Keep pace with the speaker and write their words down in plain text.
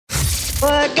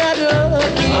I got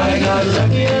lucky. I got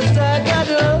lucky. Yes, I got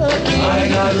lucky. I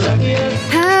got lucky.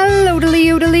 Yes. Hello,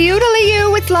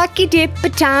 oodly-oo, it's Lucky Dipper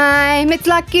time. It's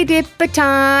Lucky Dipper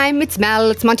time. It's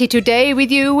Mel, it's Monty today with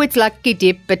you. It's Lucky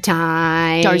Dipper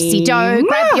time. Do-si-do,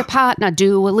 grab your partner,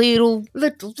 do a little.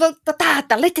 Very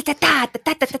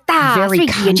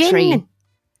country.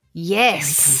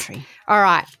 Yes. Very country. All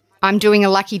right. I'm doing a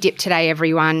lucky dip today,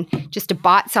 everyone. Just a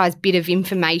bite-sized bit of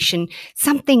information,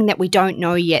 something that we don't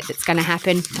know yet that's going to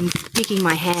happen. I'm digging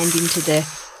my hand into the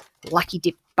lucky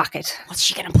dip bucket. What's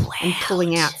she going to pull out? I'm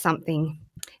pulling out something,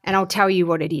 and I'll tell you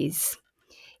what it is.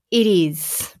 It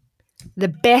is the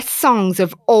best songs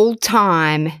of all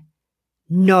time,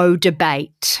 no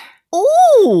debate.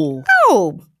 Ooh.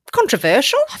 Oh,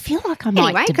 controversial. I feel like I might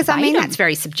Anyway, because I mean, that's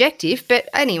very subjective. But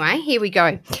anyway, here we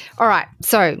go. All right,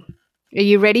 so are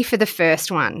you ready for the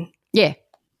first one? Yeah.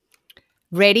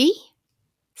 Ready,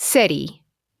 steady,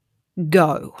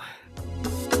 go.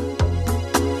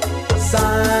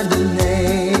 Sign the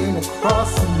name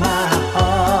across my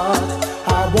heart.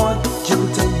 I want you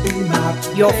to be my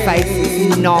Your face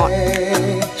is not.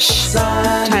 Shh.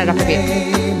 Turn it up a bit.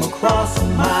 name across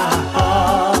my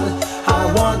heart. I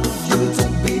want you to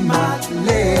be my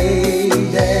lady.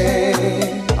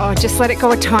 Oh, just let it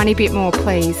go a tiny bit more,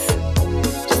 please.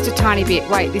 Just a tiny bit.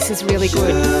 Wait, this is really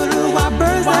good. Why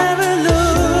birds never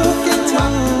look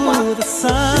into the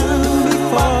sun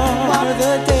before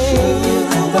the day.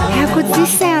 How good's this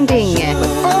sounding? Oh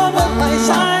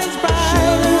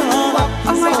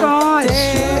my gosh,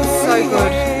 it's so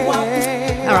good.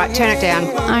 All right, turn it down.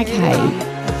 Okay.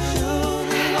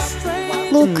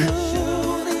 Look.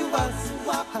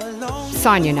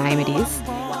 Sign Your Name it is,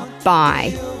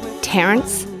 by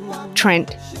Terence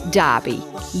Trent D'Arby.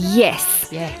 Yes.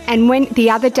 Yeah. And when the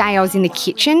other day I was in the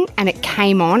kitchen and it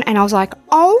came on and I was like,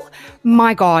 oh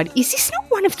my God, is this not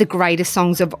one of the greatest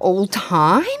songs of all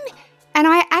time? And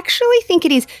I actually think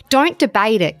it is. Don't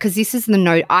debate it, because this is the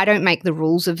note. I don't make the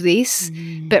rules of this.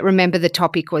 But remember, the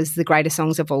topic was the greatest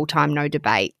songs of all time, no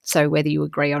debate. So whether you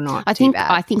agree or not, I too think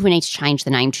bad. we need to change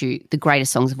the name to the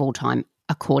greatest songs of all time,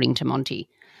 according to Monty.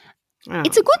 Oh.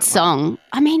 It's a good song.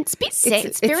 I mean, it's a bit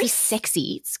it's very a-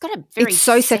 sexy. It's got a very It's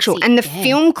so sexual. sexy- And the yeah.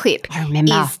 film clip I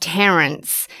remember. is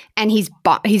Terence and his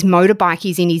motorbike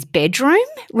is in his bedroom,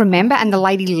 remember? And the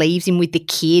lady leaves him with the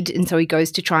kid, and so he goes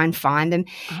to try and find them.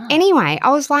 Anyway, I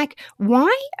was like,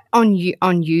 why on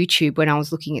YouTube when I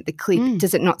was looking at the clip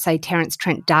does it not say Terence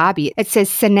Trent D'Arby? It says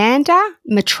Sananda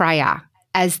Maitreya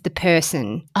as the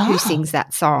person who sings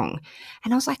that song.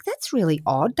 And I was like, that's really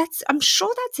odd. I'm sure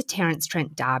that's a Terence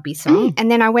Trent D'Arby song. And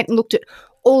then I went and looked at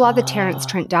all other Terence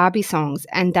Trent D'Arby songs,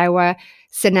 and they were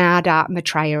Sananda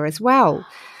Maitreya as well.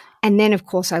 And then, of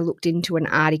course, I looked into an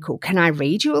article. Can I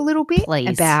read you a little bit Please.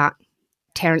 about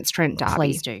Terence Trent D'Arby?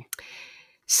 Please do.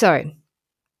 So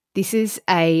this is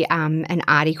an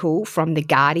article from The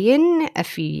Guardian a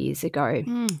few years ago.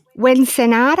 When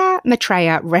Sananda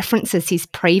Maitreya references his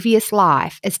previous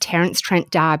life as Terence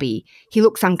Trent D'Arby, he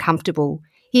looks uncomfortable.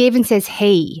 He even says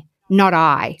he, not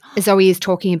I, as though he is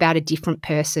talking about a different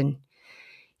person.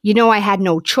 You know, I had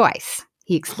no choice,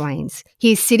 he explains.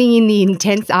 He is sitting in the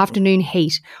intense afternoon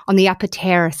heat on the upper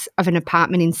terrace of an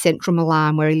apartment in central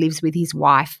Milan where he lives with his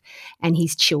wife and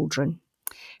his children.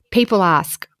 People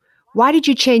ask, why did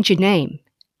you change your name?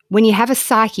 When you have a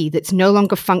psyche that's no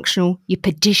longer functional, you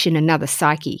petition another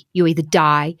psyche. You either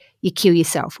die, you kill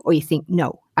yourself, or you think,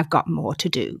 no, I've got more to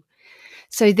do.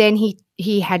 So then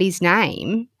he had his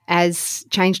name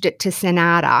changed it to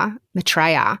Sananda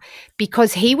Maitreya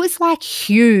because he was like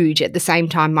huge at the same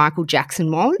time Michael Jackson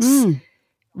was,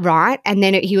 right? And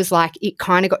then he was like, it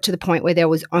kind of got to the point where there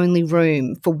was only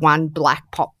room for one black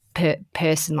pop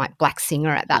person, like black singer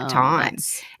at that time.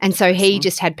 And so he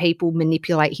just had people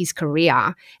manipulate his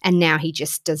career, and now he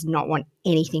just does not want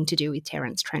anything to do with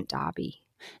Terence Trent D'Arby.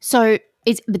 So,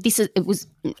 it was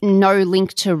no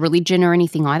link to religion or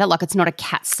anything either? Like, it's not a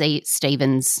Cat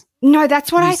Stevens. No,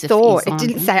 that's what I Use of thought. It Islam.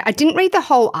 didn't say. I didn't read the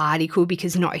whole article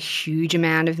because not a huge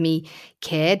amount of me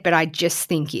cared, but I just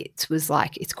think it was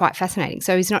like, it's quite fascinating.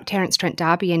 So he's not Terence Trent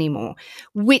D'Arby anymore,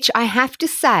 which I have to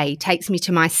say takes me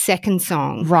to my second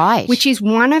song. Right. Which is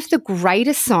one of the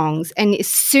greatest songs. And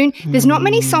there's not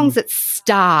many songs that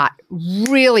start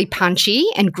really punchy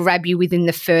and grab you within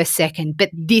the first second, but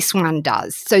this one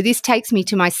does. So this takes me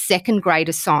to my second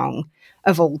greatest song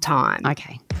of all time.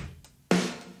 Okay.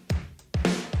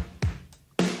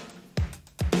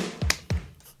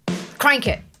 Crank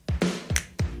it.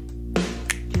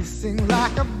 Kissing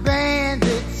like a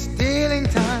bandit, stealing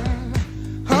time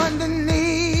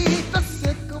underneath the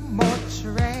sycamore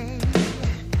tree.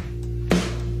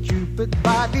 Cupid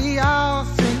by the all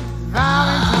Saint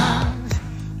Valentine's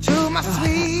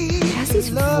How's his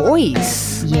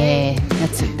voice? Yeah,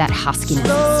 that's that huskiness.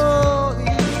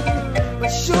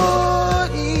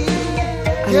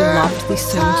 I loved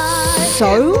this song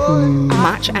so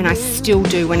much, and I still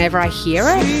do. Whenever I hear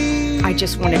it, I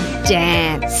just want to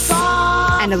dance,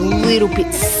 and a little bit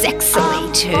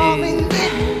sexily too,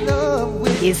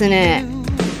 isn't it?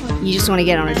 You just want to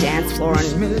get on a dance floor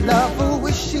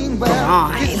and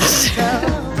grind.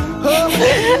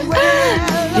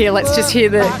 Here, let's just hear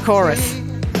the chorus.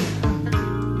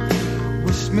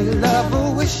 Wish me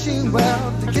love, wishing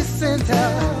well, to kiss and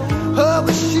tell,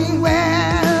 wishing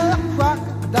well,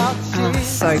 crocodile cheese.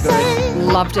 So good.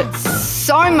 Loved it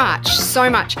so much, so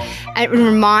much. And it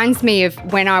reminds me of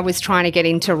when I was trying to get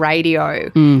into radio.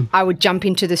 I would jump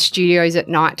into the studios at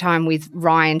nighttime with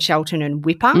Ryan Shelton and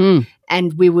Whipper,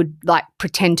 and we would like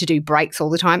pretend to do breaks all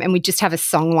the time, and we'd just have a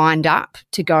song lined up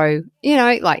to go,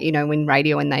 when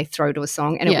radio, when they throw to a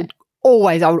song, and I would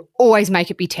always make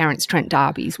it be Terence Trent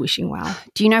D'Arby's Wishing Well.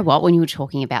 Do you know what? When you were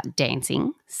talking about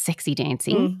dancing, sexy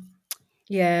dancing.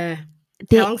 Yeah.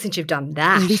 How long since you've done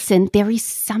that? Listen, there is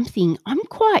something. I'm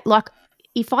quite like,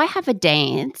 if I have a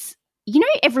dance,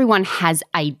 everyone has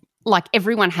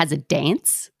a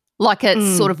dance, like a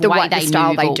sort of the way they style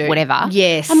move they or do. whatever.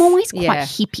 Yes. I'm always quite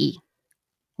hippie,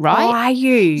 right? Oh, are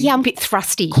you? Yeah, I'm a bit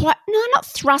thrusty. No, not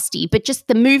thrusty, but just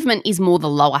the movement is more the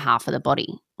lower half of the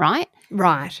body, right?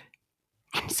 Right.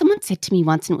 And someone said to me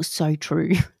once, and it was so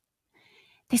true,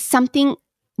 there's something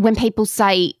when people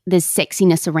say there's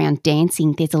sexiness around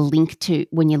dancing, there's a link to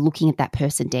when you're looking at that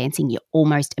person dancing, you're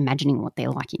almost imagining what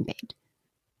they're like in bed.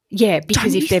 Yeah,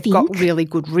 because Don't if they've you got think? really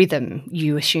good rhythm,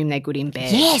 you assume they're good in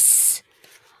bed. Yes.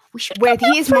 We should Well, go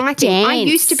out here's for a my thing. I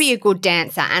dance. used to be a good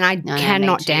dancer, and I No,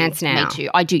 cannot me too. dance now. Me too.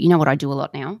 I do. You know what I do a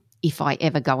lot now? If I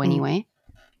ever go anywhere,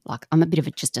 like I'm a bit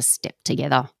of just a step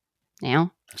together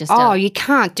now. You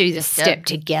can't do the just a- step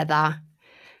together.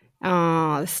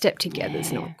 Oh, the step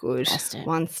together's Yeah, not good. lost it.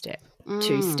 One step,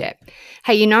 two step.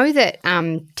 Hey, you know that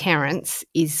Terence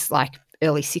is like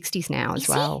early 60s now as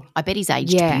well. I bet he's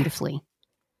aged Yeah. beautifully.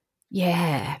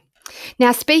 Yeah.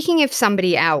 Now, speaking of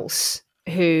somebody else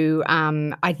who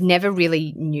I'd never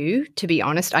really knew, to be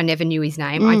honest, I never knew his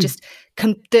name. I just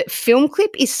the film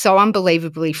clip is so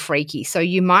unbelievably freaky. So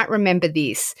you might remember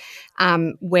this,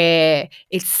 where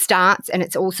it starts and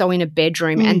it's also in a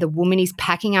bedroom, and the woman is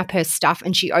packing up her stuff,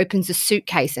 and she opens a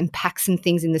suitcase and packs some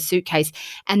things in the suitcase,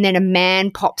 and then a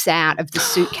man pops out of the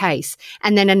suitcase,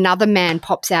 and then another man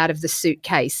pops out of the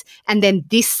suitcase, and then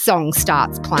this song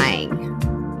starts playing.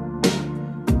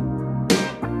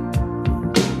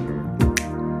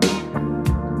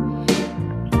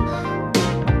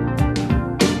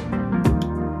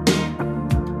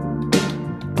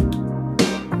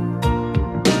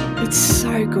 It's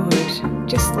so good.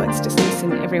 Let's just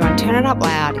listen, everyone. Turn it up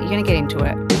loud. You're going to get into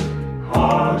it.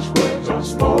 Harsh words are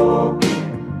spoken,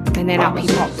 And then up he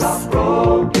promises are pops.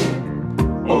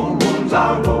 broken, old wounds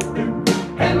are open,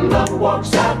 and love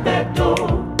walks out that door.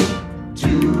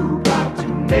 Too proud to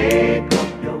make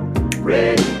up, you're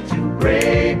ready to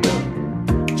break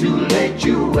up. Too late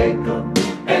you wake up,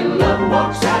 and love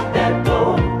walks out that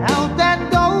door. Out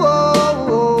that door.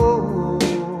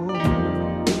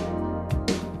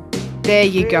 There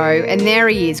you go. And there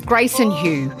he is, Grayson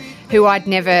Hugh, who I'd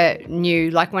never knew.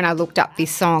 Like when I looked up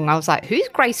this song, I was like, who's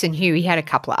Grayson Hugh? He had a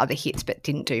couple of other hits but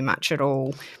didn't do much at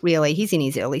all, really. He's in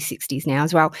his early 60s now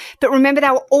as well. But remember, they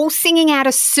were all singing out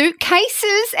of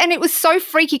suitcases, and it was so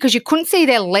freaky because you couldn't see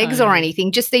their legs or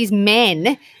anything, just these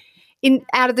men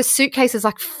out of the suitcases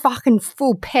like fucking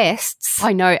full pests.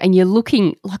 I know, and you're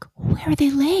looking like, where are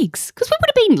their legs? Because we would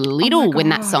have been little when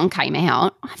that song came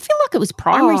out. I feel like it was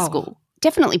primary school.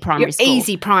 Definitely primary school.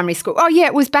 Easy primary school. Oh, yeah,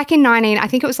 it was back in I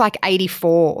think it was like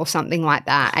 84 or something like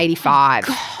that, 85.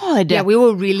 God. Yeah, we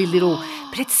were really little.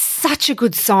 But it's such a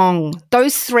good song.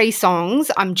 Those three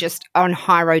songs, I'm just on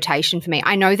high rotation for me.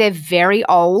 I know they're very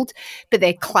old, but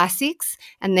they're classics,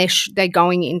 and they're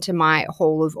going into my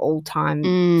hall of all-time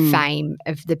fame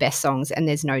of the best songs, and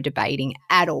there's no debating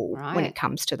at all when it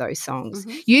comes to those songs.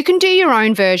 You can do your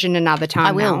own version another time,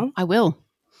 I will. Mel. I will.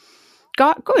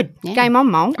 Good. Yeah. Game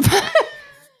on, Mol.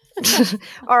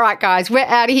 All right, guys, we're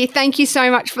out of here. Thank you so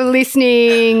much for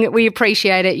listening. We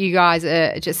appreciate it. You guys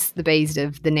are just the bees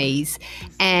of the knees.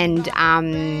 And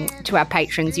to our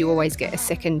patrons, you always get a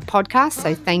second podcast,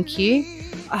 so thank you.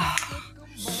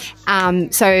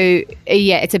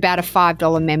 It's about a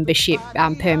 $5 membership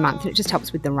per month, and it just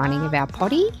helps with the running of our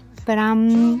potty. But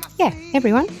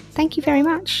everyone, thank you very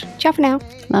much. Ciao for now.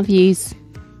 Love yous.